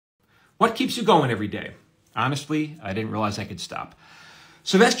What keeps you going every day? Honestly, I didn't realize I could stop.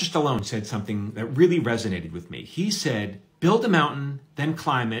 Sylvester Stallone said something that really resonated with me. He said, build a mountain, then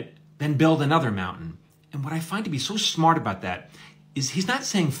climb it, then build another mountain. And what I find to be so smart about that is he's not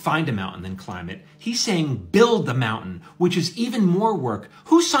saying find a mountain, then climb it. He's saying build the mountain, which is even more work.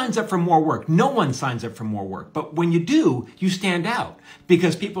 Who signs up for more work? No one signs up for more work. But when you do, you stand out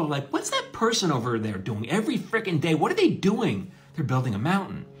because people are like, what's that person over there doing every freaking day? What are they doing? They're building a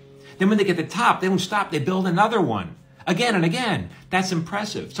mountain. Then when they get to the top, they don't stop. They build another one again and again. That's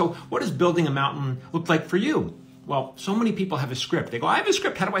impressive. So what does building a mountain look like for you? Well, so many people have a script. They go, I have a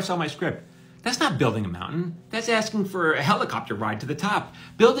script. How do I sell my script? That's not building a mountain. That's asking for a helicopter ride to the top.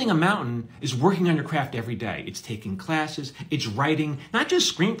 Building a mountain is working on your craft every day. It's taking classes. It's writing, not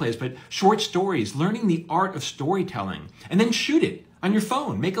just screenplays, but short stories, learning the art of storytelling, and then shoot it on your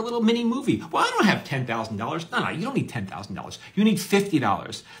phone. Make a little mini movie. Well, I don't have $10,000. No, you don't need $10,000. You need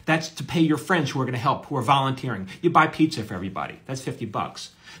 $50. That's to pay your friends who are going to help, who are volunteering. You buy pizza for everybody. That's $50.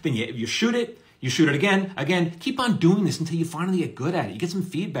 Then you shoot it. You shoot it again. Keep on doing this until you finally get good at it. You get some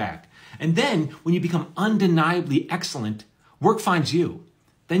feedback. And then when you become undeniably excellent, work finds you.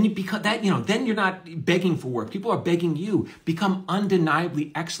 Then you become that, then you're not begging for work. People are begging you. Become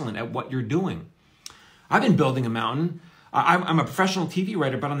undeniably excellent at what you're doing. I've been building a mountain. I'm a professional TV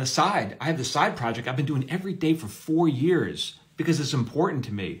writer, but on the side, I have this side project I've been doing every day for 4 years because it's important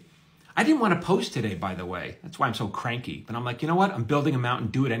to me. I didn't want to post today, by the way. That's why I'm so cranky. But I'm like, you know what? I'm building a mountain.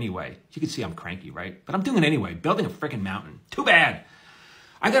 Do it anyway. You can see I'm cranky, right? But I'm doing it anyway. Building a freaking mountain. Too bad.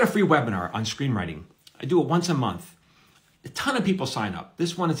 I got a free webinar on screenwriting. I do it once a month. A ton of people sign up.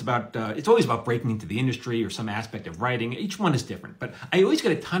 This one is about, it's always about breaking into the industry or some aspect of writing. Each one is different. But I always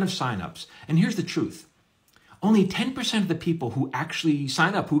get a ton of signups. And here's the truth. Only 10% of the people who actually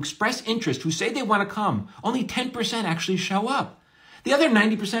sign up, who express interest, who say they want to come, only 10% actually show up. The other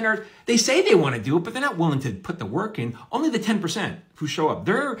 90% they say they want to do it, but they're not willing to put the work in. Only the 10% who show up,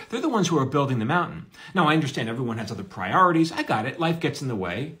 they're the ones who are building the mountain. Now, I understand everyone has other priorities. I got it. Life gets in the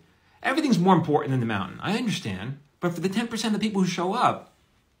way. Everything's more important than the mountain. I understand. But for the 10% of the people who show up,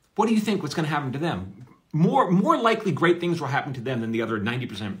 what do you think what's going to happen to them? More likely great things will happen to them than the other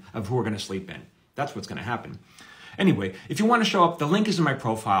 90% of who are going to sleep in. That's what's going to happen. Anyway, if you want to show up, the link is in my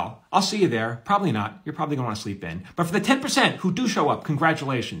profile. I'll see you there. Probably not. You're probably going to want to sleep in. But for the 10% who do show up,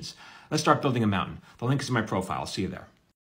 congratulations. Let's start building a mountain. The link is in my profile. I'll see you there.